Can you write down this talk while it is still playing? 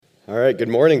All right, good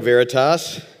morning,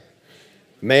 Veritas.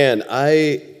 Man,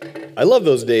 I love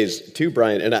those days too,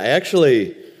 Brian, and I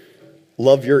actually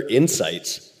love your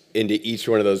insights into each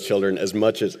one of those children as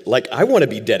much as, I want to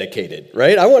be dedicated,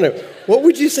 right? What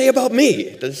would you say about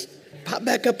me? Just pop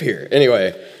back up here.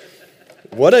 Anyway,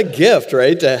 what a gift,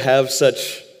 right, to have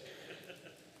such,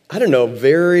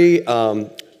 very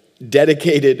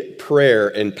dedicated prayer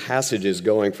and passages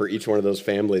going for each one of those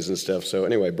families and stuff. So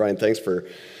anyway, Brian, thanks for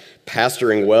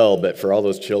pastoring well, but for all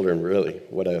those children, really,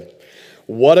 what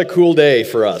a cool day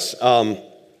for us.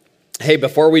 Hey,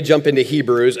 before we jump into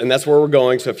Hebrews, and that's where we're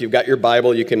going, so if you've got your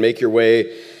Bible, you can make your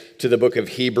way to the book of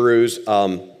Hebrews.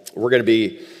 We're going to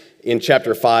be in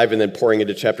chapter 5 and then pouring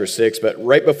into chapter 6, but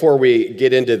right before we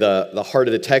get into the heart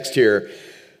of the text here,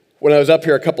 when I was up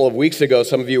here a couple of weeks ago,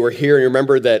 some of you were here, and you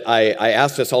remember that I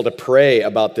asked us all to pray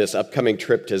about this upcoming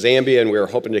trip to Zambia, and we were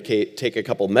hoping to take a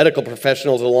couple medical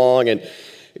professionals along, and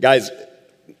guys,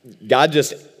 God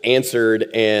just answered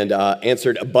and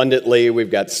answered abundantly.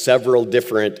 We've got several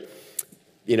different,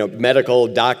 medical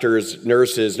doctors,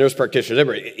 nurse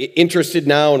practitioners, interested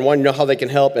now and want to know how they can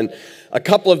help. And a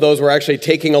couple of those we're actually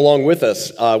taking along with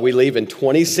us. We leave in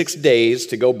 26 days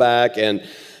to go back. And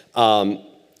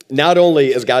not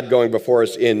only is God going before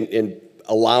us in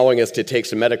allowing us to take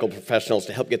some medical professionals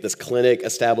to help get this clinic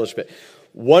established, but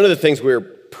one of the things we're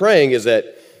praying is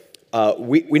that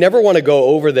we never want to go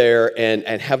over there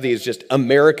and have these just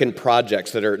American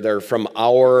projects that are from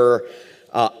our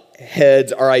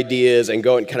heads, our ideas, and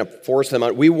go and kind of force them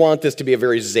out. We want this to be a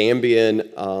very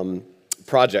Zambian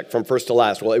project from first to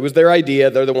last. Well, it was their idea.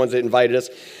 They're the ones that invited us.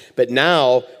 But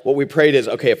now what we prayed is,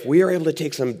 okay, if we are able to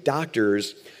take some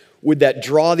doctors, would that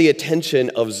draw the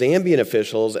attention of Zambian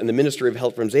officials and the Ministry of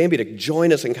Health from Zambia to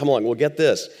join us and come along? Well, get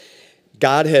this.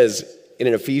 God has, in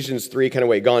an Ephesians 3 kind of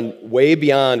way, gone way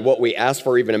beyond what we asked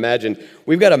for or even imagined.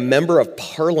 We've got a member of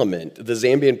parliament, the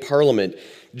Zambian parliament,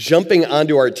 jumping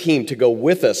onto our team to go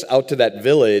with us out to that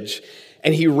village,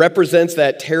 and he represents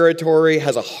that territory,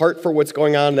 has a heart for what's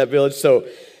going on in that village. So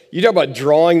you talk about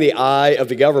drawing the eye of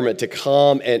the government to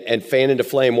come and fan into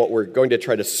flame what we're going to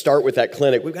try to start with that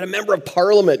clinic. We've got a member of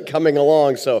parliament coming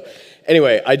along. So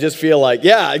anyway, I just feel like,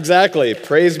 yeah, exactly.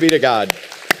 Praise be to God.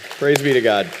 Praise be to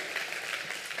God.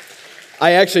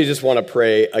 I actually just want to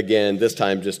pray again, this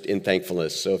time just in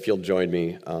thankfulness. So if you'll join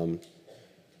me.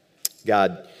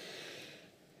 God,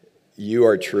 you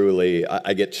are truly,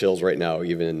 I get chills right now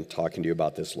even talking to you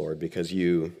about this, Lord, because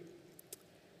you're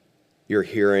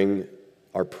hearing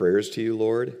our prayers to you,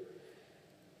 Lord.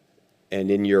 And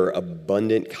in your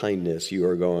abundant kindness, you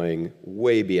are going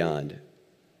way beyond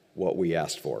what we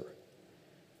asked for.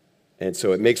 And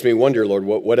so it makes me wonder, Lord,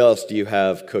 what else do you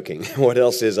have cooking? What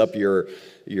else is up your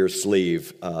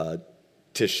sleeve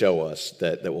to show us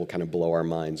that will kind of blow our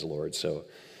minds, Lord? So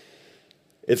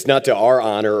it's not to our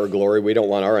honor or glory. We don't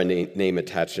want our name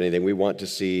attached to anything. We want to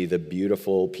see the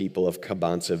beautiful people of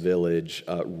Kabansa Village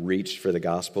reached for the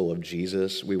gospel of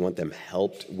Jesus. We want them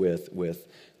helped with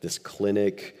this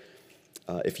clinic.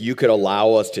 If you could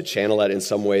allow us to channel that in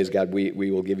some ways, God,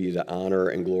 we will give you the honor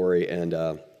and glory.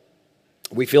 And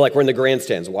we feel like we're in the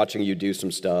grandstands watching you do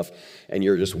some stuff, and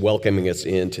you're just welcoming us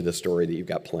into the story that you've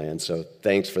got planned. So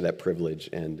thanks for that privilege,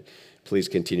 and please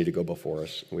continue to go before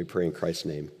us. We pray in Christ's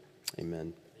name.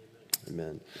 Amen.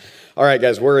 Amen. All right,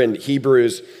 guys, we're in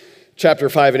Hebrews chapter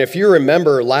 5. And if you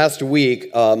remember last week,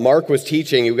 Mark was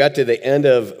teaching. You got to the end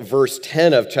of verse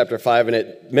 10 of chapter 5, and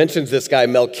it mentions this guy,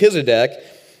 Melchizedek.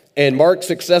 And Mark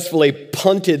successfully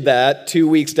punted that 2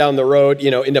 weeks down the road,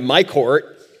 into my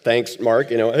court. Thanks, Mark.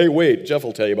 Hey, wait, Jeff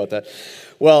will tell you about that.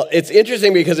 Well, it's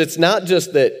interesting because it's not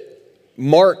just that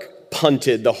Mark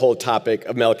punted the whole topic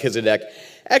of Melchizedek.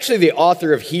 Actually, the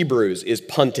author of Hebrews is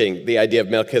punting the idea of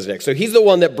Melchizedek. So he's the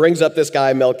one that brings up this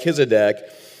guy, Melchizedek,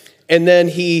 and then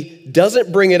he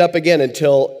doesn't bring it up again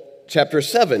until chapter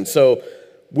 7. So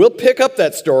we'll pick up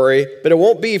that story, but it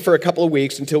won't be for a couple of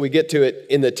weeks until we get to it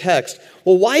in the text.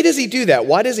 Well, why does he do that?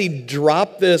 Why does he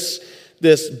drop this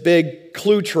big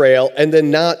clue trail and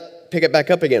then not pick it back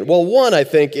up again? Well, one, I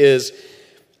think, is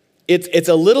it's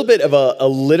a little bit of a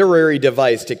literary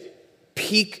device to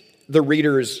pique the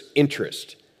reader's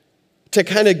interest, to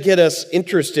kind of get us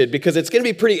interested, because it's going to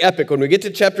be pretty epic. When we get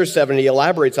to chapter 7, he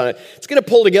elaborates on it. It's going to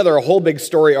pull together a whole big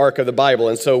story arc of the Bible,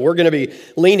 and so we're going to be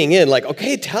leaning in like,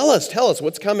 okay, tell us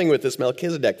what's coming with this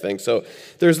Melchizedek thing. So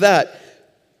there's that.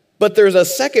 But there's a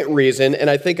second reason, and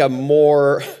I think a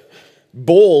more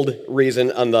bold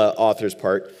reason on the author's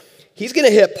part. He's going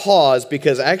to hit pause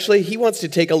because actually he wants to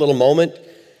take a little moment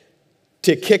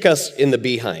to kick us in the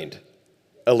behind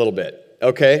a little bit,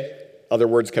 okay? Other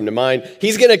words come to mind.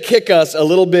 He's going to kick us a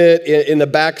little bit in the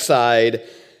backside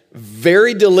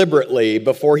very deliberately,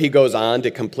 before he goes on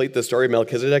to complete the story of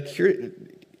Melchizedek, here,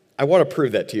 I want to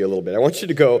prove that to you a little bit. I want you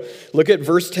to go look at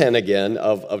verse 10 again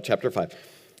of chapter 5.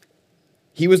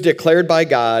 He was declared by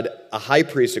God a high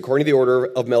priest according to the order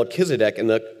of Melchizedek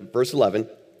in verse 11.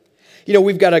 You know,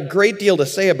 we've got a great deal to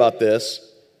say about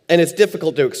this, and it's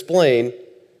difficult to explain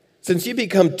since you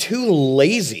become too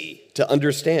lazy to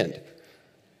understand.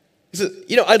 He says,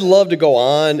 you know, I'd love to go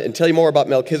on and tell you more about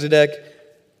Melchizedek.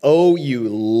 Oh, you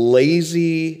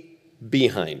lazy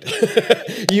behind.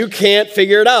 You can't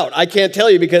figure it out. I can't tell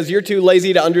you because you're too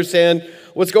lazy to understand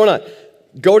what's going on.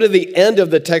 Go to the end of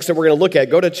the text that we're going to look at.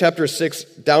 Go to chapter 6,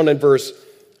 down in verse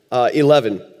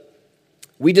 11.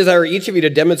 We desire each of you to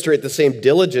demonstrate the same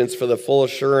diligence for the full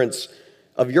assurance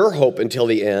of your hope until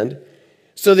the end,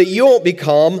 so that you won't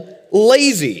become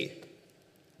lazy,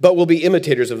 but will be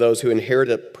imitators of those who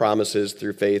inherit promises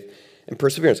through faith and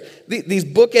perseverance. These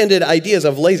bookended ideas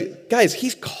of lazy. Guys,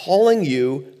 he's calling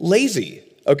you lazy,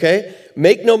 okay?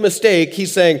 Make no mistake,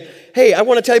 he's saying, hey, I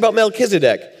want to tell you about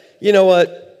Melchizedek. You know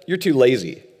what? You're too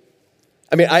lazy.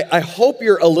 I mean, I hope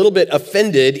you're a little bit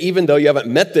offended, even though you haven't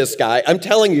met this guy. I'm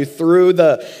telling you, through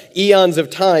the eons of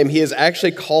time, he is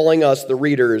actually calling us, the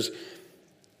readers,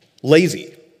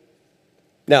 lazy.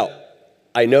 Now,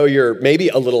 I know you're maybe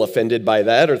a little offended by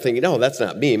that or thinking, no, that's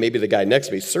not me. Maybe the guy next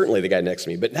to me, certainly the guy next to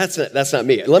me, but that's not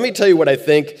me. Let me tell you what I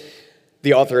think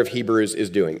the author of Hebrews is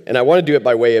doing. And I want to do it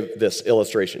by way of this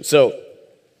illustration. So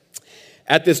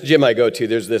at this gym I go to,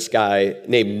 there's this guy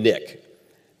named Nick.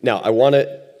 Now, I want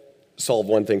to solve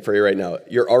one thing for you right now.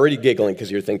 You're already giggling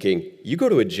because you're thinking, you go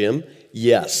to a gym?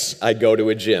 Yes, I go to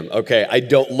a gym. Okay, I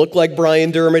don't look like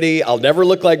Brian Dermody. I'll never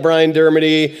look like Brian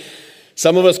Dermody.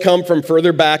 Some of us come from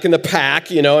further back in the pack.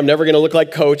 You know, I'm never going to look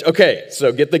like Coach. Okay,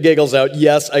 so get the giggles out.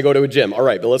 Yes, I go to a gym. All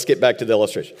right, but let's get back to the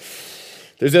illustration.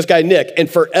 There's this guy, Nick, and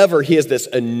forever he has this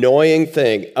annoying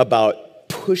thing about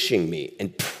pushing me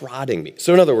and prodding me.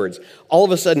 So in other words, all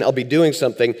of a sudden I'll be doing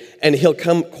something and he'll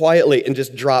come quietly and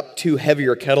just drop 2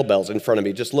 heavier kettlebells in front of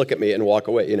me, just look at me and walk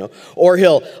away, you know. Or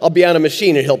I'll be on a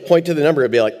machine and he'll point to the number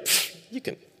and be like, you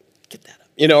can get that up,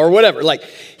 you know, or whatever. Like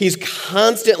he's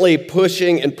constantly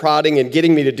pushing and prodding and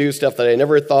getting me to do stuff that I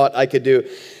never thought I could do.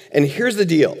 And here's the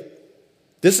deal.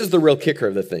 This is the real kicker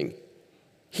of the thing.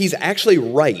 He's actually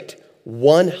right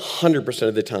 100%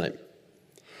 of the time.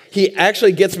 He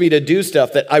actually gets me to do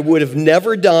stuff that I would have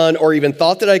never done or even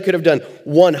thought that I could have done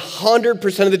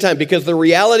 100% of the time. Because the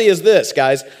reality is this,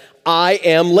 guys, I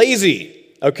am lazy,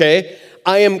 okay?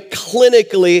 I am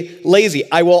clinically lazy.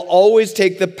 I will always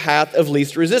take the path of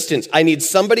least resistance. I need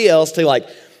somebody else to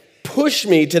push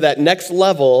me to that next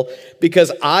level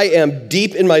because I am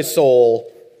deep in my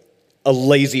soul a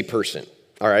lazy person,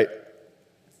 all right?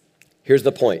 Here's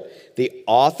the point. The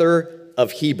author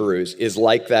of Hebrews is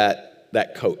like that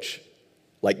coach,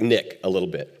 like Nick a little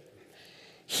bit.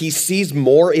 He sees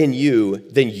more in you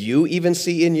than you even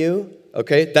see in you,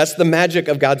 okay? That's the magic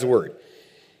of God's word.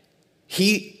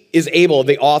 He is able,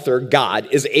 the author, God,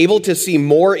 is able to see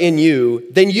more in you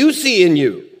than you see in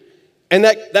you. And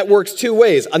that works 2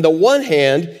 ways. On the one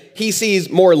hand, he sees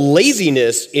more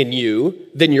laziness in you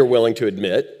than you're willing to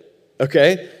admit,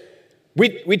 okay?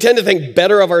 We tend to think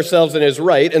better of ourselves than is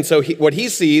right, and so what he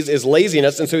sees is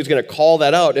laziness, and so he's going to call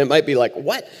that out, and it might be like,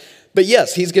 what? But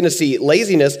yes, he's going to see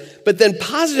laziness, but then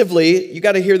positively, you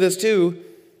got to hear this too,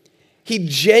 he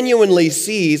genuinely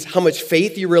sees how much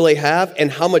faith you really have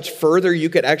and how much further you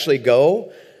could actually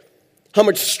go, how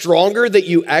much stronger that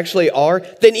you actually are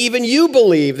than even you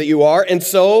believe that you are, and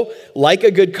so, like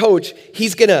a good coach,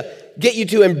 he's going to get you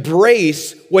to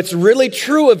embrace what's really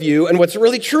true of you and what's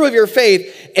really true of your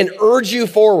faith and urge you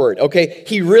forward, okay?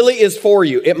 He really is for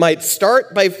you. It might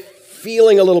start by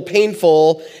feeling a little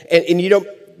painful and you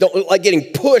don't like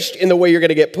getting pushed in the way you're going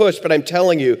to get pushed, but I'm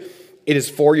telling you, it is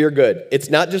for your good. It's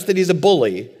not just that he's a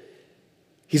bully.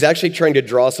 He's actually trying to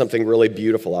draw something really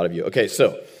beautiful out of you. Okay,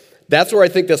 so that's where I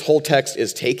think this whole text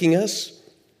is taking us.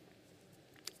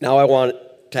 Now I want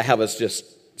to have us just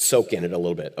soak in it a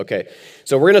little bit. Okay,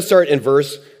 so we're going to start in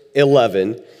verse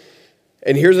 11.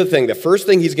 And here's the thing. The first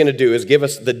thing he's going to do is give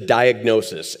us the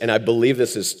diagnosis. And I believe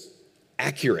this is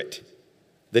accurate.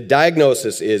 The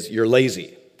diagnosis is you're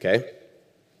lazy. Okay?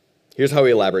 Here's how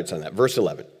he elaborates on that. Verse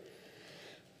 11.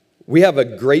 We have a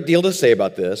great deal to say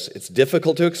about this. It's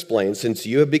difficult to explain since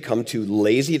you have become too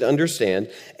lazy to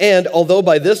understand. And although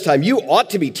by this time you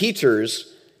ought to be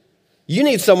teachers, you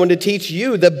need someone to teach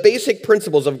you the basic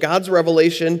principles of God's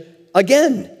revelation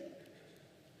again.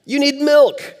 You need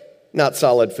milk, not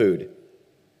solid food.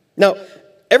 Now,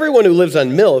 everyone who lives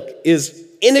on milk is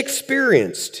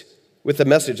inexperienced with the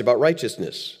message about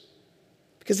righteousness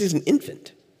because he's an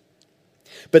infant.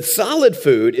 But solid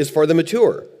food is for the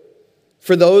mature,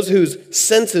 for those whose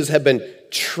senses have been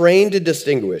trained to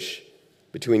distinguish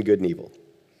between good and evil.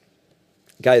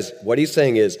 Guys, what he's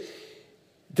saying is,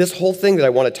 this whole thing that I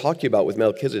want to talk to you about with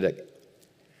Melchizedek,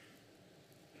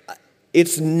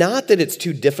 it's not that it's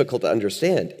too difficult to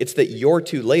understand. It's that you're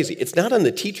too lazy. It's not on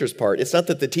the teacher's part. It's not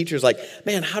that the teacher's like,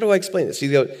 man, how do I explain this?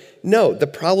 You go, no, the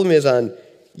problem is on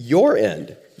your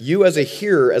end. You as a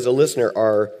hearer, as a listener,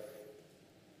 you're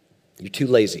too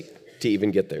lazy to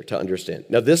even get there, to understand.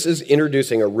 Now, this is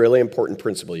introducing a really important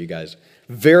principle, you guys.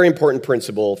 Very important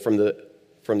principle from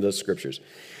the scriptures.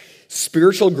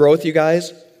 Spiritual growth, you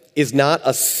guys, is not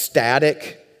a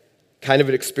static kind of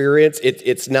an experience.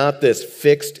 It's not this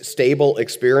fixed, stable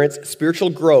experience.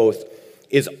 Spiritual growth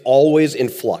is always in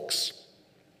flux.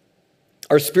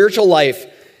 Our spiritual life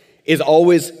is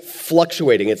always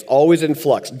fluctuating. It's always in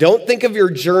flux. Don't think of your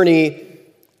journey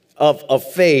of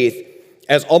faith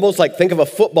as almost like, think of a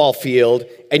football field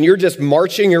and you're just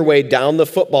marching your way down the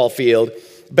football field,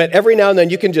 but every now and then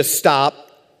you can just stop,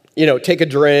 take a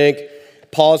drink,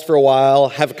 pause for a while,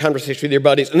 have a conversation with your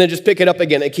buddies, and then just pick it up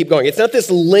again and keep going. It's not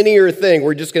this linear thing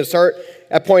where you're just going to start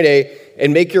at point A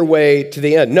and make your way to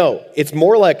the end. No, it's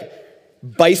more like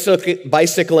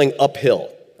bicycling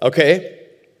uphill, okay?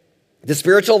 The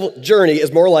spiritual journey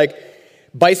is more like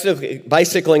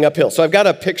bicycling uphill. So I've got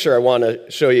a picture I want to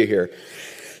show you here.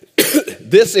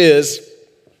 This is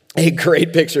a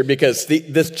great picture because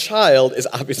this child is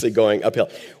obviously going uphill.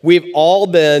 We've all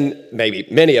been, maybe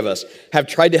many of us, have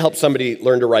tried to help somebody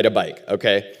learn to ride a bike,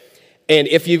 okay? And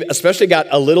if you've especially got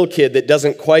a little kid that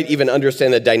doesn't quite even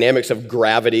understand the dynamics of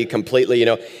gravity completely,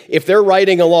 if they're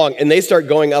riding along and they start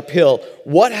going uphill,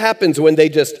 what happens when they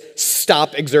just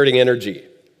stop exerting energy,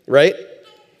 right?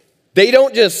 They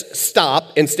don't just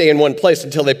stop and stay in one place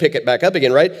until they pick it back up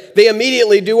again, right? They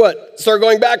immediately do what? Start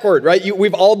going backward, right?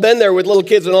 We've all been there with little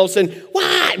kids and all of a sudden,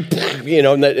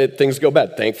 and things go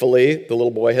bad. Thankfully, the little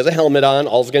boy has a helmet on.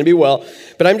 All's going to be well.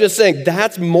 But I'm just saying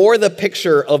that's more the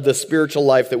picture of the spiritual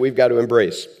life that we've got to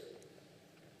embrace.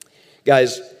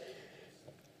 Guys,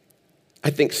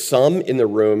 I think some in the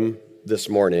room this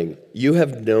morning, you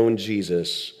have known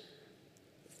Jesus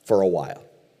for a while.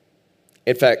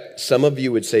 In fact, some of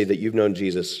you would say that you've known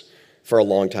Jesus for a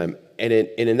long time. And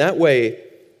in that way,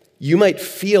 you might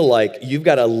feel like you've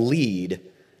got a lead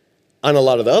on a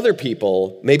lot of the other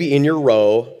people, maybe in your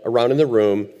row, around in the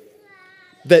room,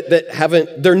 that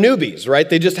they're newbies, right?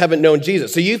 They just haven't known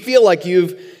Jesus. So you feel like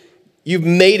you've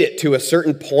made it to a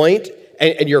certain point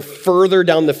and you're further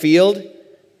down the field.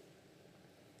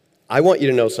 I want you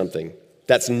to know something.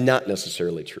 That's not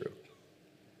necessarily true.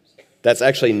 That's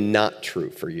actually not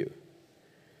true for you.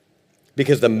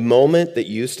 Because the moment that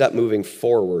you stop moving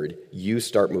forward, you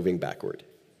start moving backward.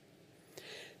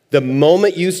 The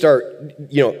moment you start,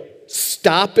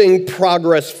 stopping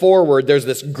progress forward, there's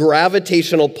this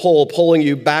gravitational pull pulling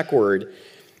you backward.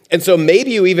 And so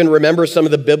maybe you even remember some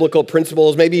of the biblical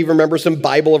principles. Maybe you remember some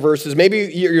Bible verses.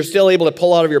 Maybe you're still able to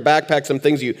pull out of your backpack some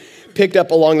things you picked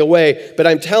up along the way. But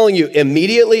I'm telling you,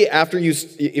 immediately after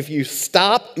if you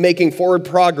stop making forward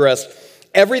progress,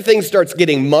 everything starts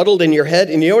getting muddled in your head.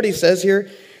 And you know what he says here?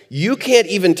 You can't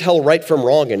even tell right from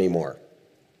wrong anymore.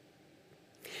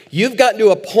 You've gotten to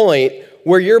a point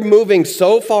where you're moving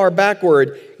so far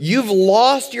backward, you've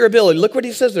lost your ability. Look what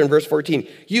he says there in verse 14.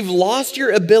 You've lost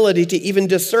your ability to even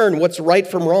discern what's right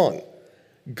from wrong,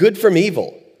 good from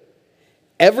evil.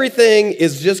 Everything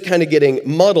is just kind of getting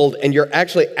muddled, and you're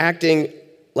actually acting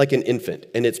like an infant,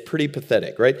 and it's pretty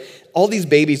pathetic, right? All these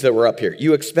babies that were up here,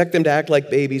 you expect them to act like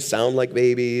babies, sound like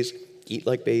babies, eat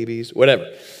like babies, whatever.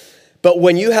 But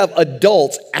when you have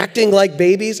adults acting like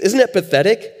babies, isn't it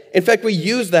pathetic? In fact, we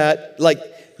use that like,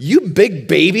 you big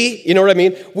baby, you know what I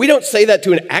mean? We don't say that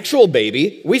to an actual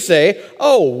baby. We say,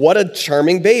 oh, what a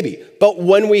charming baby. But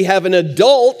when we have an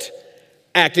adult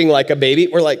acting like a baby,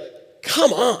 we're like,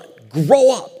 come on,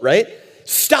 grow up, right?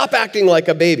 Stop acting like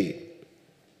a baby.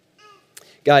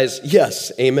 Guys,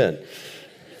 yes, amen.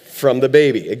 From the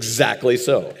baby, exactly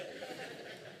so.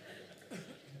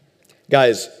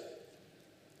 Guys,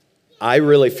 I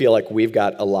really feel like we've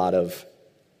got a lot of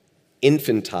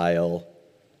infantile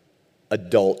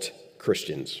adult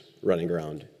Christians running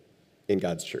around in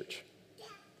God's church.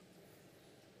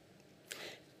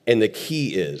 And the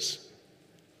key is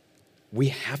we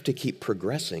have to keep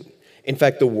progressing. In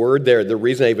fact, the word there, the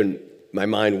reason my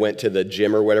mind went to the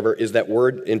gym or whatever, is that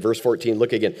word in verse 14.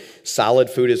 Look again. Solid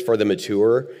food is for the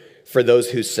mature, for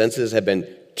those whose senses have been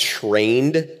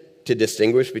trained to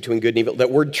distinguish between good and evil.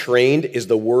 That word trained is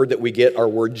the word that we get our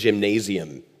word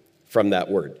gymnasium from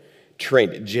that word.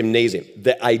 Trained, gymnasium.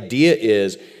 The idea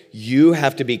is you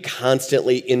have to be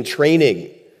constantly in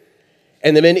training.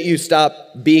 And the minute you stop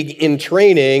being in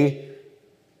training,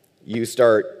 you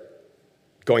start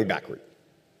going backward.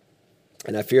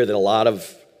 And I fear that a lot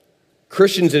of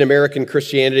Christians in American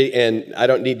Christianity, and I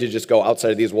don't need to just go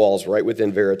outside of these walls, right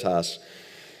within Veritas,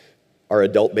 are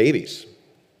adult babies,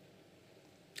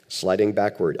 sliding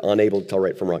backward, unable to tell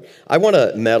right from wrong. I want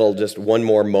to meddle just one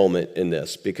more moment in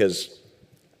this, because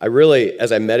I really,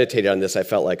 as I meditated on this, I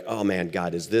felt like, oh man,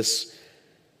 God, is this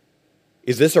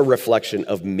a reflection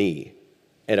of me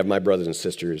and of my brothers and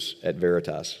sisters at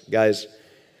Veritas? Guys,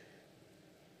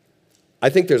 I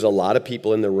think there's a lot of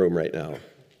people in the room right now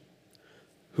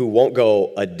who won't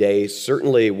go a day,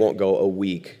 certainly won't go a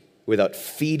week without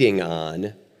feeding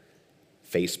on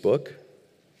Facebook,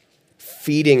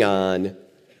 feeding on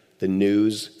the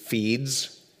news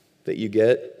feeds that you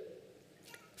get,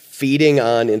 feeding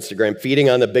on Instagram, feeding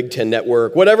on the Big Ten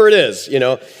Network, whatever it is,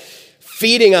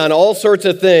 feeding on all sorts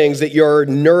of things that you're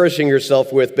nourishing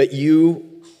yourself with, but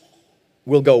you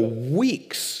will go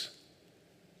weeks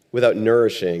without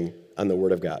nourishing on the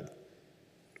Word of God.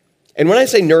 And when I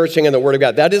say nourishing on the Word of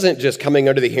God, that isn't just coming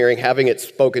under the hearing, having it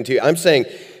spoken to you. I'm saying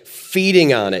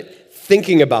feeding on it,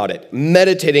 thinking about it,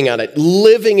 meditating on it,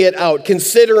 living it out,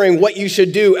 considering what you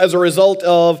should do as a result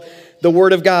of the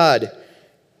Word of God.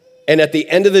 And at the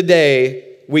end of the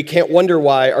day, we can't wonder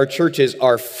why our churches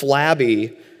are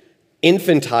flabby,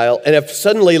 infantile, and have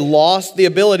suddenly lost the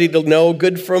ability to know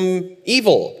good from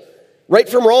evil. Right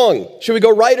from wrong. Should we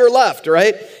go right or left,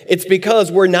 right? It's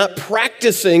because we're not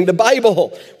practicing the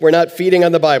Bible. We're not feeding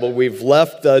on the Bible. We've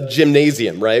left the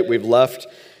gymnasium, right? We've left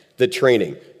the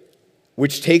training.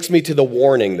 Which takes me to the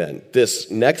warning then.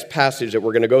 This next passage that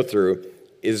we're going to go through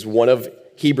is one of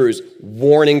Hebrews'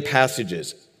 warning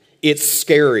passages. It's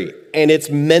scary, and it's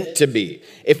meant to be.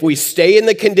 If we stay in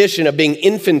the condition of being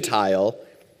infantile,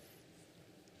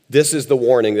 this is the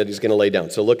warning that he's going to lay down.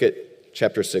 So look at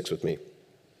chapter 6 with me.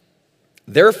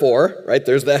 Therefore, right,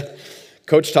 there's that.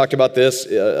 Coach talked about this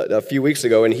a few weeks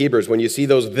ago in Hebrews. When you see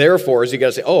those therefores, you got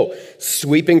to say, oh,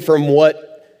 sweeping from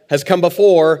what has come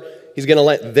before, he's going to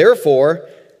let, therefore,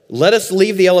 let us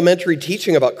leave the elementary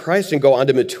teaching about Christ and go on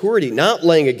to maturity, not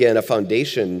laying again a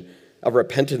foundation of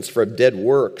repentance for dead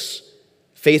works,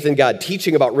 faith in God,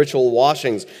 teaching about ritual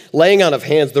washings, laying on of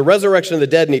hands, the resurrection of the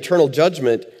dead and eternal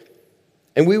judgment.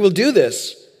 And we will do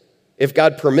this if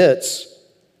God permits.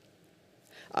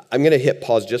 I'm going to hit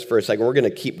pause just for a second. We're going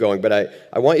to keep going, but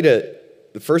I want you to,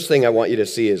 the first thing I want you to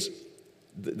see is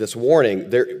this warning.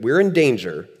 We're in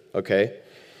danger, okay?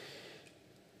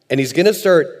 And he's going to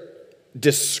start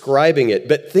describing it,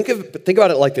 but think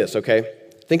about it like this, okay?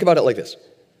 Think about it like this.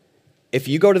 If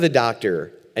you go to the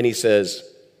doctor and he says,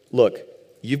 look,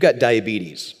 you've got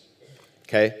diabetes,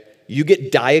 okay? You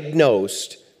get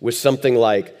diagnosed with something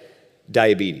like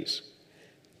diabetes.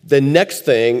 The next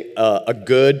thing a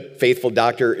good, faithful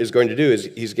doctor is going to do is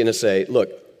he's going to say,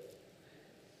 look,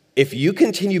 if you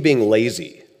continue being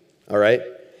lazy, all right,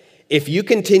 if you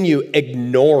continue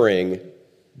ignoring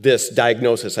this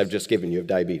diagnosis I've just given you of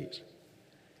diabetes,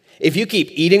 if you keep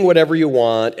eating whatever you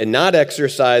want and not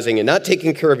exercising and not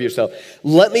taking care of yourself,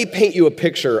 let me paint you a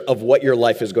picture of what your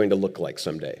life is going to look like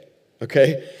someday,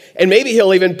 okay? And maybe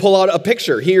he'll even pull out a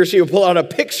picture. He or she will pull out a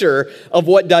picture of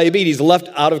what diabetes left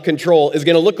out of control is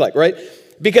going to look like, right?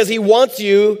 Because he wants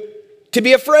you to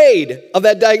be afraid of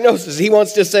that diagnosis. He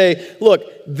wants to say, look,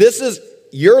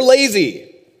 you're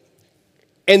lazy.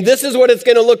 And this is what it's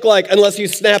going to look like unless you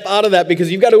snap out of that,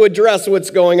 because you've got to address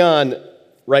what's going on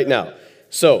right now.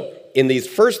 So in these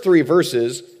first 3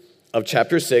 verses of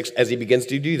chapter 6, as he begins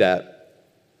to do that,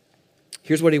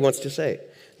 here's what he wants to say.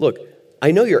 Look,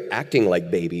 I know you're acting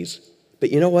like babies,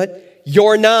 but you know what?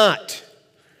 You're not.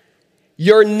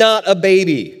 You're not a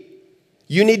baby.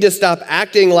 You need to stop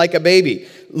acting like a baby.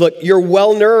 Look, you're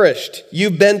well nourished.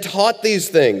 You've been taught these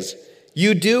things.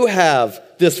 You do have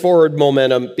this forward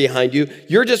momentum behind you.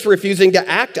 You're just refusing to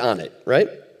act on it, right?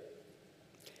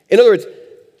 In other words,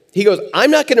 he goes,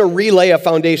 I'm not going to relay a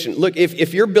foundation. Look,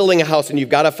 if you're building a house and you've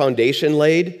got a foundation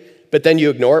laid, but then you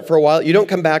ignore it for a while, you don't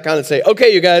come back on and say,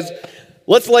 okay, you guys,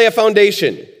 let's lay a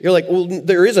foundation. You're like, well,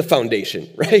 there is a foundation,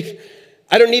 right?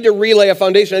 I don't need to relay a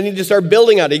foundation. I need to start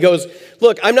building on it. He goes,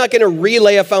 look, I'm not going to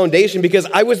relay a foundation because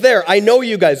I was there. I know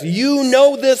you guys. You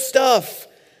know this stuff.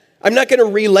 I'm not going to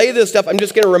relay this stuff. I'm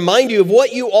just going to remind you of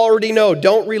what you already know.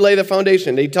 Don't relay the foundation.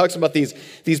 And he talks about these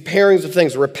pairings of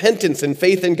things, repentance and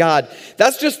faith in God.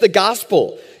 That's just the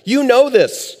gospel. You know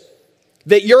this,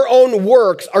 that your own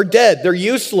works are dead. They're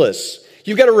useless.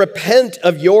 You've got to repent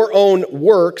of your own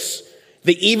works,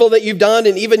 the evil that you've done,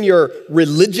 and even your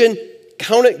religion,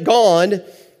 count it gone,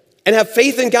 and have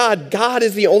faith in God. God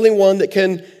is the only one that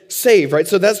can save, right?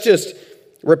 So that's just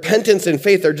repentance and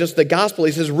faith are just the gospel.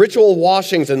 He says ritual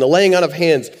washings and the laying on of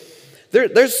hands.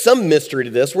 There's some mystery to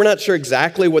this. We're not sure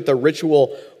exactly what the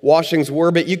ritual washings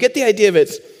were, but you get the idea of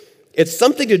it's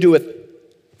something to do with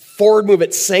forward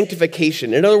movement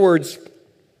sanctification. In other words,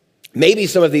 maybe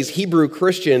some of these Hebrew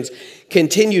Christians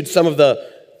continued some of the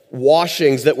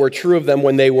washings that were true of them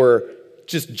when they were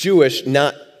just Jewish,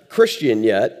 not Christian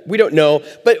yet. We don't know.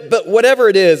 But whatever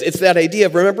it is, it's that idea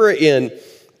of, remember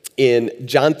in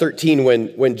John 13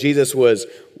 when Jesus was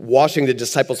washing the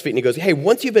disciples' feet and he goes, hey,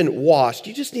 once you've been washed,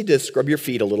 you just need to scrub your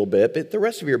feet a little bit, but the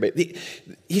rest of your body.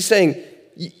 He's saying,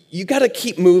 you got to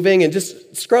keep moving and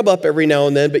just scrub up every now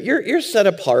and then, but you're set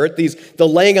apart. The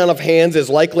laying on of hands is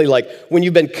likely like when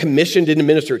you've been commissioned into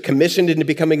ministry, commissioned into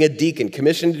becoming a deacon,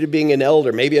 commissioned into being an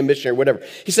elder, maybe a missionary, whatever.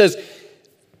 He says,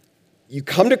 you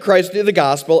come to Christ through the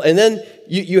gospel, and then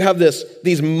you have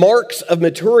these marks of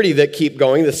maturity that keep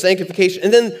going, the sanctification,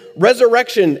 and then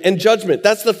resurrection and judgment.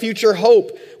 That's the future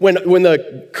hope. When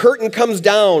the curtain comes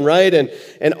down, right,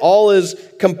 and all is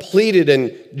completed,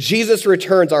 and Jesus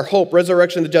returns, our hope,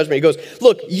 resurrection, the judgment. He goes,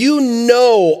 look, you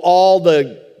know all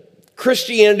the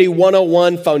Christianity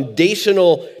 101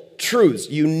 foundational truths.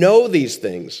 You know these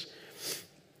things.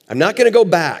 I'm not going to go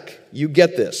back. You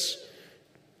get this.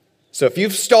 So if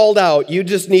you've stalled out, you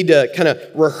just need to kind of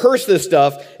rehearse this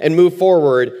stuff and move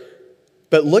forward.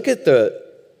 But look at the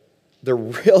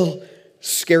real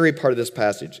scary part of this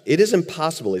passage. It is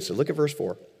impossible, he said. Look at verse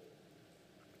 4.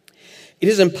 It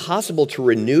is impossible to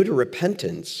renew to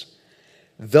repentance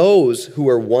those who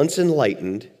were once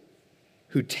enlightened,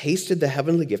 who tasted the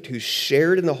heavenly gift, who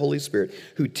shared in the Holy Spirit,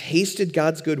 who tasted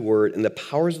God's good word and the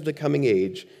powers of the coming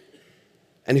age,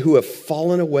 and who have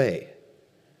fallen away.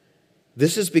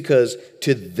 This is because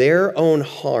to their own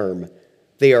harm,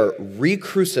 they are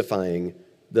re-crucifying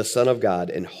the Son of God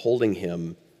and holding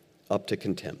him up to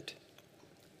contempt.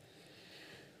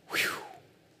 Whew.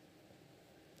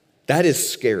 That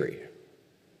is scary.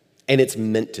 And it's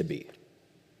meant to be.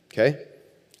 Okay?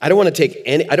 I don't want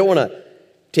to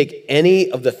take any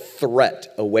of the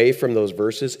threat away from those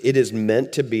verses. It is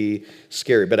meant to be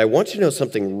scary. But I want you to know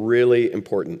something really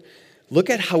important. Look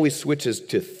at how he switches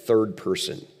to third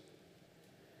person.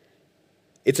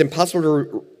 It's impossible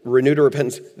to renew to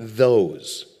repentance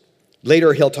those.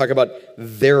 Later, he'll talk about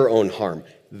their own harm.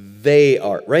 They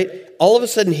are, right? All of a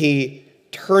sudden, he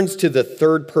turns to the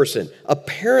third person.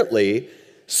 Apparently,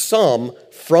 some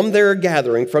from their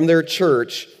gathering, from their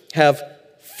church, have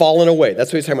fallen away.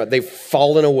 That's what he's talking about. They've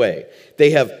fallen away. They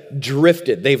have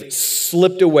drifted. They've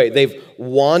slipped away. They've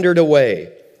wandered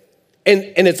away.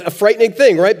 And it's a frightening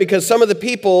thing, right? Because some of the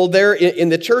people there in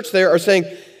the church there are saying,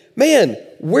 man,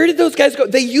 where did those guys go?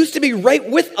 They used to be right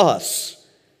with us.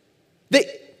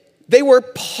 They were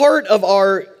part of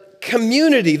our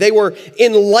community. They were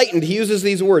enlightened. He uses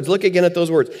these words. Look again at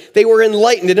those words. They were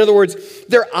enlightened. In other words,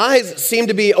 their eyes seemed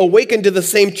to be awakened to the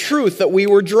same truth that we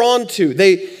were drawn to.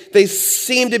 They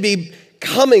seemed to be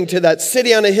coming to that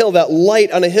city on a hill, that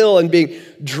light on a hill, and being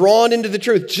drawn into the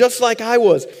truth, just like I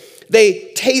was.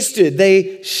 They tasted,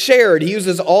 they shared. He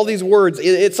uses all these words.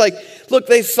 It's like, look,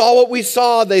 they saw what we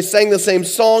saw. They sang the same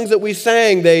songs that we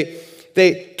sang.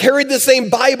 They carried the same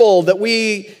Bible that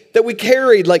we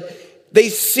carried. Like, they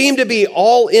seem to be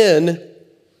all in.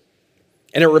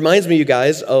 And it reminds me, you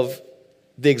guys, of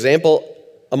the example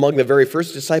among the very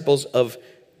first disciples of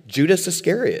Judas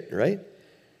Iscariot, right?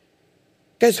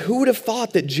 Guys, who would have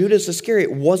thought that Judas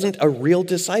Iscariot wasn't a real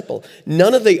disciple?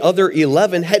 None of the other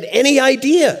 11 had any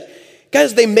idea.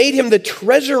 Guys, they made him the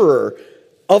treasurer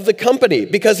of the company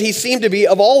because he seemed to be,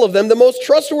 of all of them, the most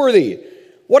trustworthy.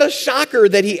 What a shocker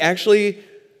that he actually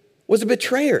was a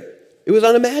betrayer. It was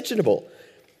unimaginable.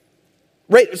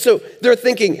 Right? So they're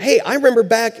thinking, hey, I remember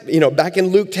back in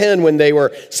Luke 10 when they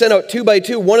were sent out 2 by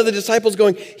 2, one of the disciples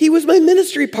going, he was my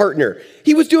ministry partner.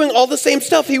 He was doing all the same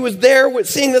stuff. He was there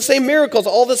seeing the same miracles,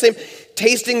 all the same,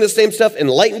 tasting the same stuff,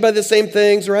 enlightened by the same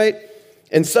things, right?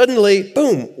 And suddenly,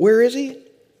 boom, where is he?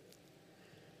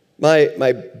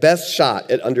 My best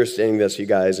shot at understanding this, you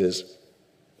guys, is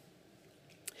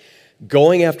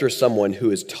going after someone who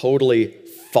is totally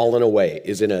fallen away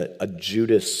is in a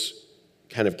Judas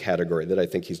kind of category that I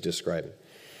think he's describing.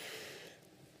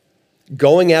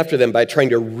 Going after them by trying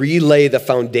to relay the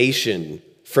foundation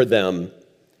for them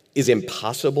is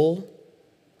impossible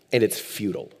and it's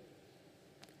futile.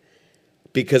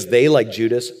 Because they, like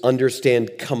Judas,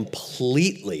 understand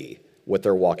completely what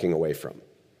they're walking away from.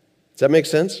 Does that make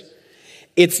sense?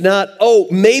 It's not, oh,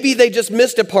 maybe they just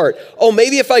missed a part. Oh,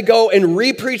 maybe if I go and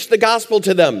re-preach the gospel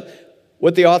to them.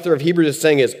 What the author of Hebrews is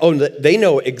saying is, oh, they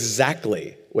know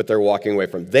exactly what they're walking away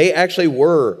from. They actually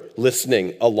were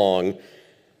listening along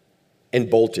and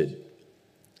bolted.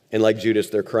 And like Judas,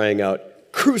 they're crying out,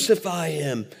 crucify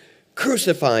him,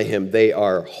 crucify him. They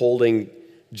are holding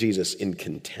Jesus in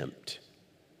contempt.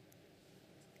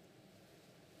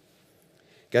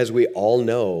 Guys, we all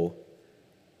know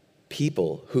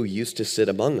people who used to sit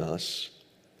among us,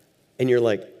 and you're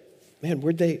like, man,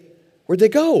 where'd they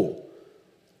go?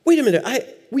 Wait a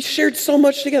minute, we shared so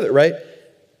much together, right?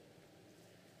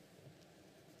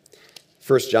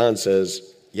 1 John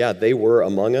says, yeah, they were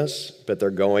among us, but their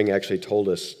going actually told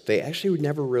us they actually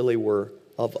never really were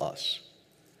of us.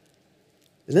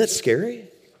 Isn't that scary?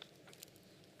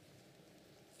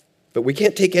 But we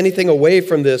can't take anything away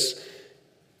from this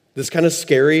kind of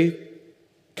scary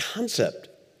concept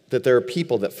that there are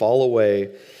people that fall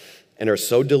away and are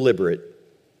so deliberate,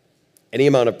 any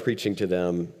amount of preaching to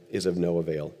them is of no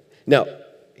avail. Now,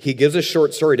 he gives a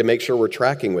short story to make sure we're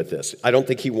tracking with this. I don't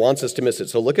think he wants us to miss it.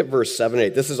 So look at verse 7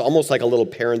 and 8. This is almost like a little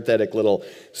parenthetic little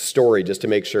story just to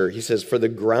make sure. He says, for the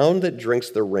ground that drinks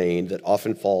the rain that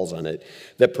often falls on it,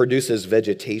 that produces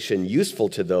vegetation useful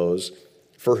to those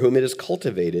for whom it is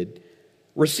cultivated,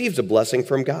 receives a blessing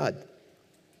from God.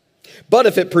 But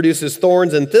if it produces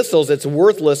thorns and thistles, it's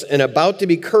worthless and about to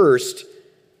be cursed,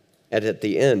 and at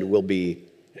the end will be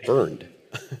burned.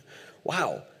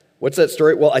 Wow. What's that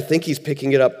story? Well, I think he's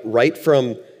picking it up right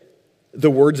from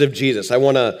the words of Jesus.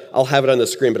 I'll have it on the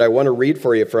screen, but I want to read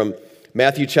for you from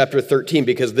Matthew chapter 13,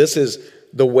 because this is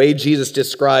the way Jesus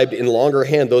described in longer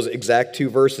hand those exact two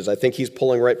verses. I think he's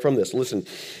pulling right from this. Listen,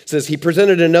 it says, he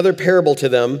presented another parable to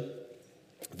them.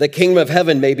 The kingdom of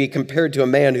heaven may be compared to a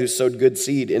man who sowed good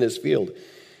seed in his field.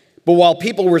 But while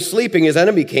people were sleeping, his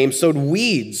enemy came, sowed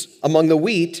weeds among the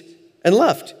wheat, and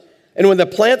left. And when the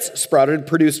plants sprouted and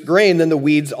produced grain, then the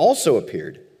weeds also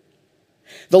appeared.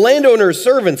 The landowner's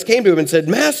servants came to him and said,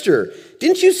 Master,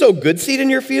 didn't you sow good seed in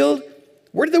your field?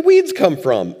 Where did the weeds come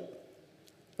from?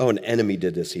 Oh, an enemy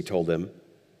did this, he told them.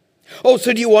 Oh,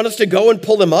 so do you want us to go and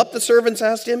pull them up? The servants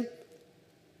asked him.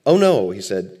 Oh, no, he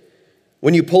said.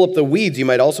 When you pull up the weeds, you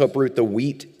might also uproot the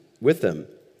wheat with them.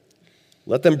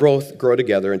 Let them both grow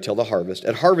together until the harvest.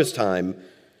 At harvest time,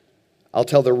 I'll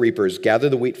tell the reapers, gather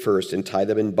the wheat first and tie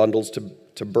them in bundles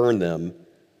to burn them,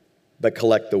 but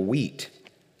collect the wheat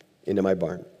into my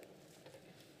barn.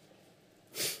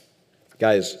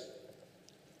 Guys,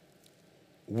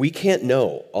 we can't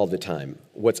know all the time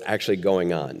what's actually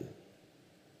going on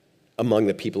among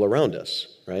the people around us,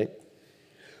 right?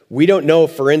 We don't know,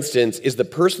 for instance, is the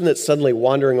person that's suddenly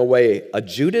wandering away a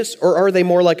Judas, or are they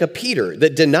more like a Peter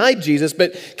that denied Jesus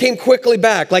but came quickly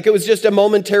back like it was just a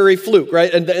momentary fluke,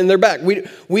 right? And they're back.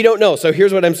 We don't know. So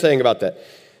here's what I'm saying about that.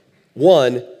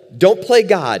 One, don't play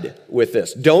God with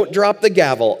this. Don't drop the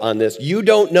gavel on this. You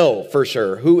don't know for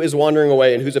sure who is wandering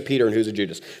away and who's a Peter and who's a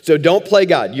Judas. So don't play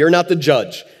God. You're not the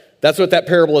judge. That's what that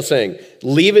parable is saying.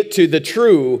 Leave it to the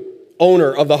true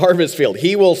owner of the harvest field.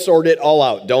 He will sort it all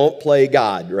out. Don't play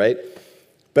God, right?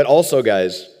 But also,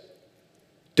 guys,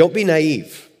 don't be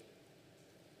naive.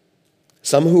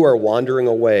 Some who are wandering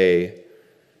away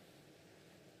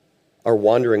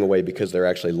because they're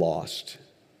actually lost.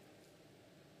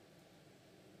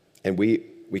 And we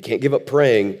can't give up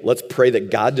praying. Let's pray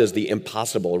that God does the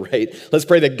impossible, right? Let's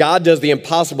pray that God does the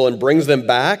impossible and brings them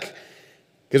back,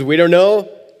 because we don't know,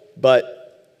 but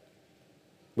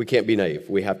we can't be naive.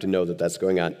 We have to know that that's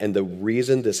going on. And the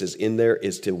reason this is in there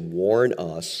is to warn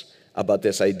us about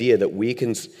this idea that we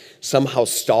can somehow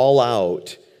stall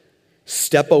out,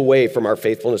 step away from our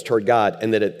faithfulness toward God,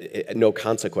 and that it no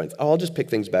consequence. Oh, I'll just pick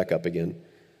things back up again.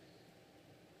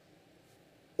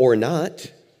 Or not,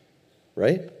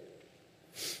 right?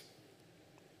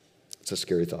 It's a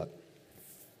scary thought.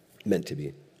 Meant to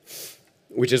be.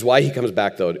 Which is why he comes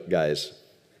back, though, guys,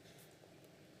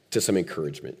 to some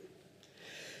encouragement.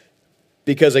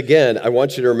 Because again, I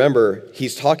want you to remember,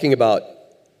 he's talking about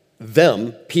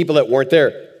them, people that weren't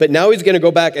there. But now he's going to go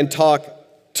back and talk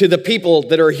to the people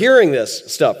that are hearing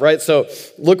this stuff, right? So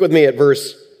look with me at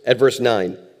verse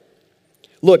 9.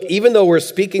 Look, even though we're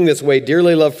speaking this way,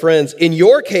 dearly loved friends, in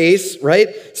your case, right?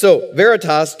 So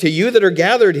veritas, to you that are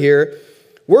gathered here,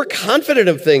 we're confident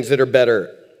of things that are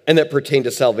better and that pertain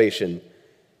to salvation.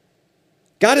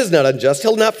 God is not unjust.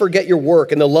 He'll not forget your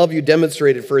work and the love you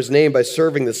demonstrated for his name by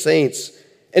serving the saints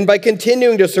and by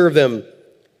continuing to serve them.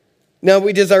 Now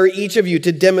we desire each of you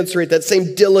to demonstrate that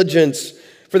same diligence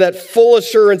for that full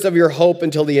assurance of your hope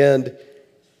until the end,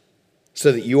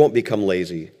 so that you won't become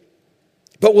lazy,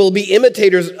 but will be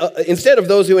imitators instead of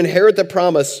those who inherit the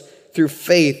promise through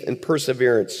faith and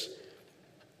perseverance.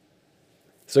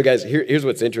 So guys, here's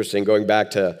what's interesting, going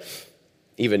back to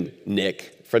even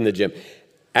Nick from the gym.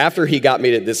 After he got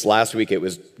me to this last week, it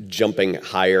was jumping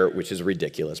higher, which is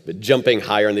ridiculous, but jumping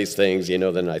higher on these things,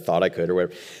 than I thought I could or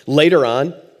whatever. Later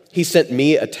on, he sent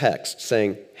me a text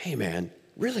saying, hey man,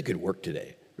 really good work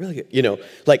today. Really good,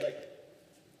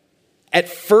 at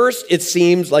first it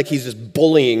seems like he's just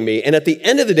bullying me. And at the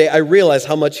end of the day, I realize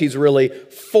how much he's really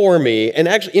for me. And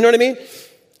actually, you know what I mean?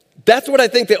 That's what I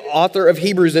think the author of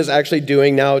Hebrews is actually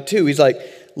doing now too. He's like,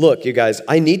 look, you guys,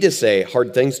 I need to say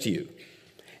hard things to you.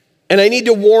 And I need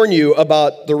to warn you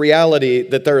about the reality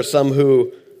that there are some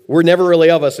who were never really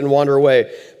of us and wander away.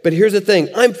 But here's the thing,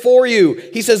 I'm for you.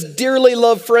 He says, dearly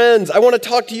loved friends. I want to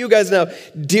talk to you guys now.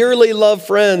 Dearly loved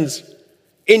friends.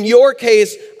 In your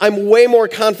case, I'm way more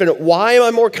confident. Why am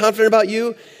I more confident about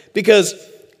you? Because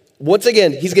once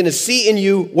again, he's going to see in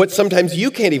you what sometimes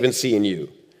you can't even see in you.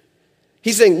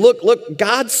 He's saying, look,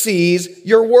 God sees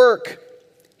your work.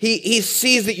 He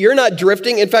sees that you're not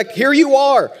drifting. In fact, here you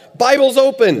are, Bible's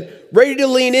open, ready to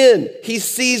lean in. He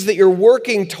sees that you're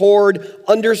working toward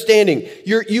understanding.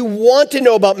 You want to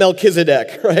know about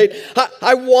Melchizedek, right?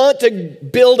 I want to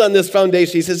build on this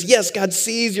foundation. He says, yes, God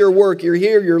sees your work. You're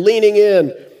here, you're leaning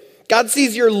in. God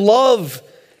sees your love,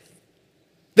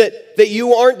 that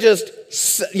you aren't just,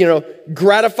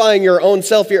 gratifying your own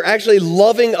self. You're actually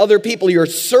loving other people. You're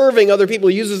serving other people.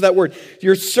 He uses that word.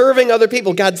 You're serving other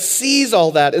people. God sees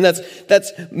all that. And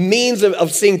that's means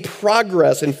of seeing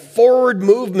progress and forward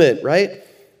movement, right?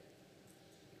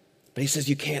 But he says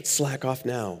you can't slack off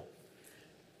now.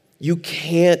 You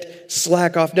can't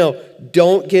slack off now.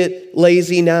 Don't get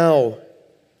lazy now.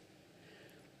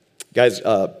 Guys,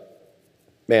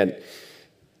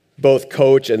 both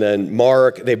Coach and then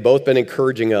Mark, they've both been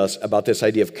encouraging us about this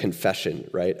idea of confession,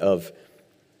 right? Of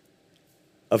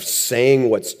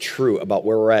saying what's true about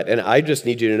where we're at. And I just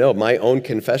need you to know, my own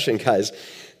confession, guys,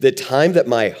 the time that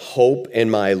my hope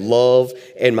and my love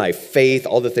and my faith,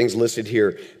 all the things listed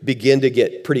here, begin to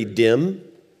get pretty dim,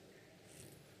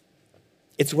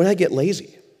 it's when I get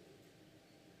lazy,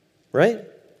 right?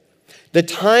 The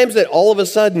times that all of a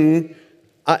sudden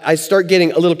I start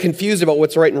getting a little confused about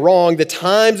what's right and wrong, the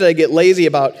times that I get lazy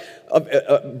about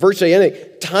virtually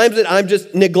anything, times that I'm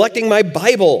just neglecting my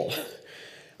Bible.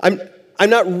 I'm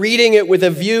not reading it with a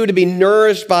view to be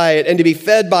nourished by it and to be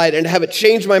fed by it and to have it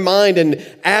change my mind and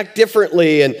act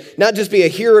differently and not just be a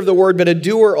hearer of the word, but a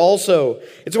doer also.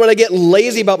 It's when I get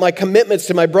lazy about my commitments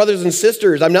to my brothers and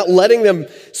sisters. I'm not letting them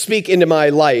speak into my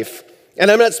life. And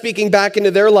I'm not speaking back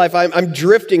into their life. I'm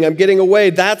drifting. I'm getting away.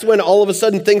 That's when all of a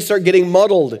sudden things start getting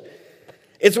muddled.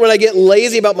 It's when I get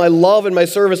lazy about my love and my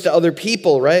service to other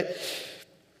people, right?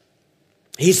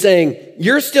 He's saying,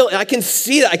 I can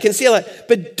see that,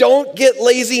 but don't get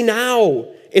lazy now.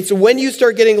 It's when you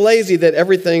start getting lazy that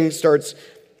everything starts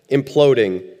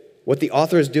imploding. What the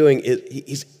author is doing is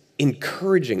he's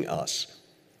encouraging us.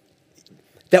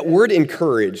 That word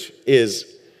encourage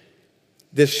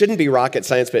this shouldn't be rocket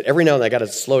science, but every now and then I got to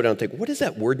slow down and think, what does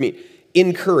that word mean?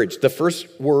 Encourage, the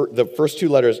first two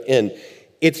letters in,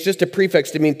 it's just a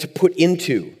prefix to mean to put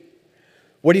into.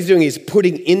 What he's doing, he's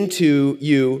putting into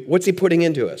you. What's he putting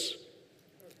into us?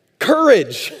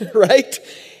 Courage, right?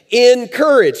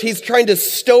 Encourage. He's trying to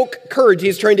stoke courage.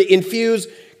 He's trying to infuse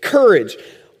courage.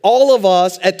 All of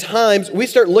us, at times, we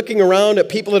start looking around at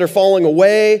people that are falling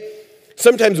away.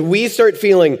 Sometimes we start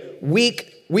feeling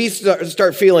weak. We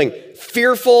start feeling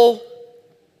fearful.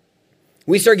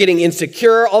 We start getting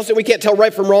insecure. Also, we can't tell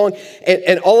right from wrong.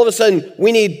 And all of a sudden,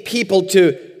 we need people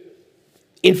to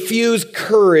infuse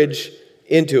courage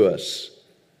into us.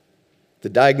 The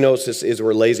diagnosis is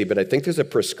we're lazy, but I think there's a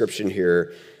prescription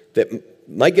here that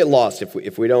might get lost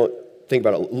if we don't think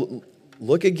about it.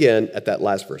 Look again at that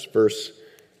last verse, verse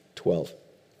 12.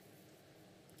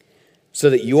 So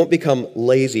that you won't become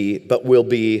lazy, but look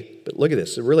at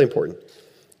this, it's really important.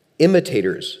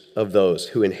 Imitators of those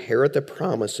who inherit the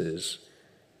promises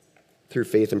through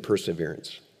faith and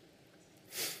perseverance.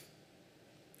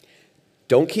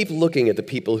 Don't keep looking at the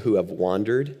people who have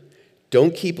wandered.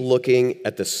 Don't keep looking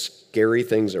at the scary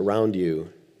things around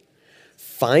you.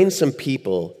 Find some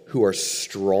people who are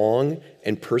strong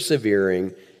and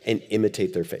persevering and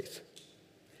imitate their faith.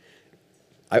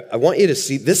 I want you to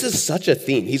see, this is such a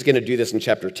theme. He's going to do this in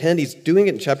chapter 10. He's doing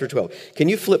it in chapter 12. Can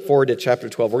you flip forward to chapter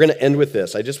 12? We're going to end with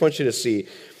this. I just want you to see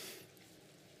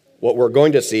what we're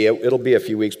going to see. It'll be a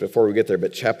few weeks before we get there,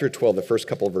 but chapter 12, the first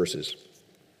couple of verses.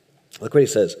 Look what he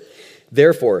says.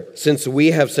 Therefore, since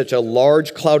we have such a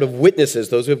large cloud of witnesses,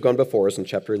 those who have gone before us in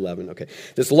chapter 11, okay,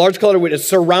 this large cloud of witnesses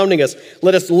surrounding us,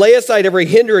 let us lay aside every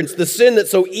hindrance, the sin that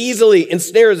so easily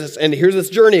ensnares us. And here's this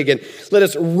journey again. Let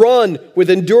us run with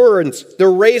endurance the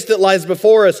race that lies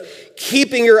before us,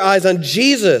 keeping your eyes on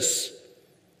Jesus,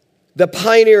 the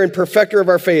pioneer and perfecter of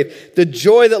our faith, the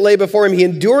joy that lay before him, he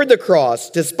endured the cross,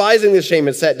 despising the shame,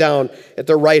 and sat down at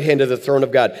the right hand of the throne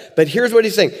of God. But here's what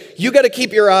he's saying. You got to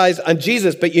keep your eyes on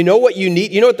Jesus, but you know what you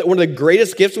need? You know what one of the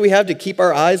greatest gifts we have to keep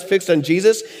our eyes fixed on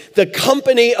Jesus? The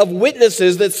company of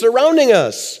witnesses that's surrounding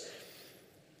us.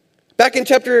 Back in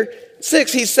chapter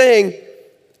 6, he's saying,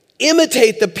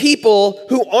 imitate the people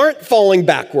who aren't falling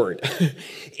backward.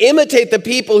 Imitate the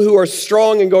people who are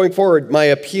strong and going forward. My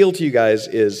appeal to you guys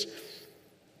is,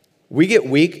 we get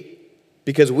weak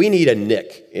because we need a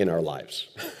Nick in our lives.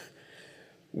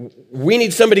 We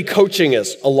need somebody coaching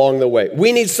us along the way.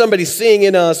 We need somebody seeing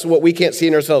in us what we can't see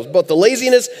in ourselves, both the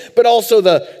laziness, but also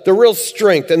the real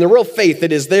strength and the real faith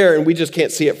that is there, and we just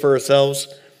can't see it for ourselves.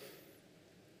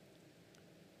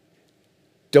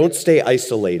 Don't stay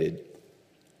isolated.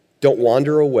 Don't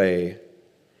wander away.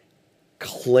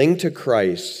 Cling to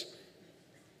Christ,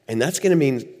 and that's going to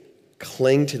mean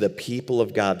cling to the people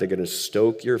of God. They're going to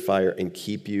stoke your fire and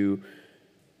keep you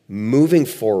moving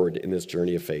forward in this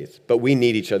journey of faith. But we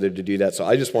need each other to do that. So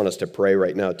I just want us to pray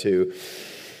right now, too,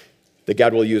 that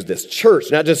God will use this church,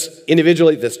 not just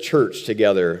individually, this church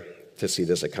together to see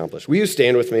this accomplished. Will you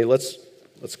stand with me? Let's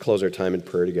close our time in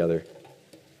prayer together.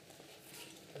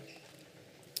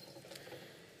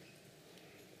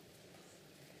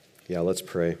 Yeah, let's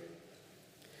pray.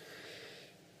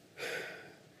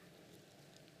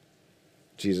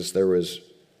 Jesus,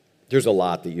 there's a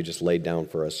lot that you just laid down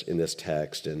for us in this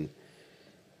text, and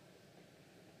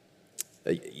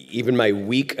even my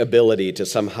weak ability to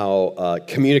somehow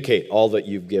communicate all that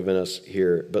you've given us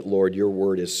here. But Lord, your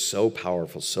word is so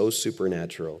powerful, so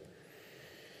supernatural.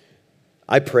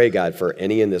 I pray, God, for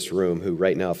any in this room who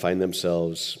right now find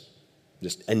themselves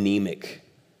just anemic,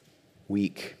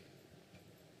 weak,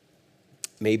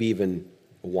 maybe even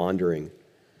wandering.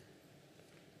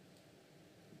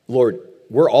 Lord,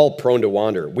 we're all prone to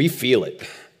wander. We feel it.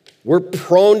 We're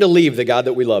prone to leave the God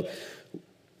that we love.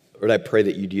 Lord, I pray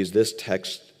that you'd use this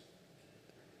text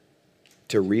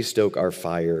to restoke our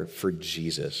fire for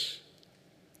Jesus.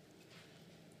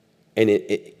 And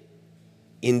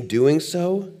in doing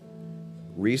so,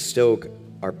 restoke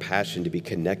our passion to be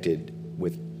connected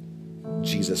with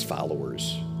Jesus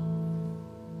followers.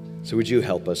 So would you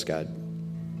help us, God?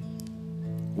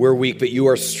 We're weak, but you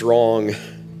are strong.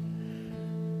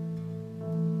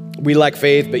 We lack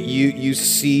faith, but you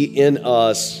see in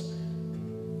us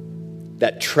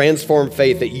that transformed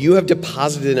faith that you have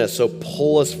deposited in us. So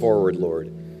pull us forward,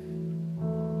 Lord.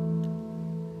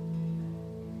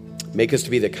 Make us to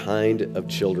be the kind of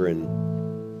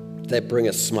children that bring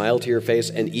a smile to your face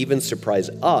and even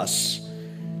surprise us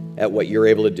at what you're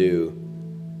able to do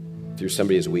through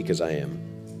somebody as weak as I am.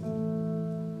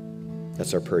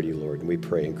 That's our prayer to you, Lord, and we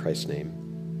pray in Christ's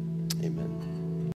name. Amen.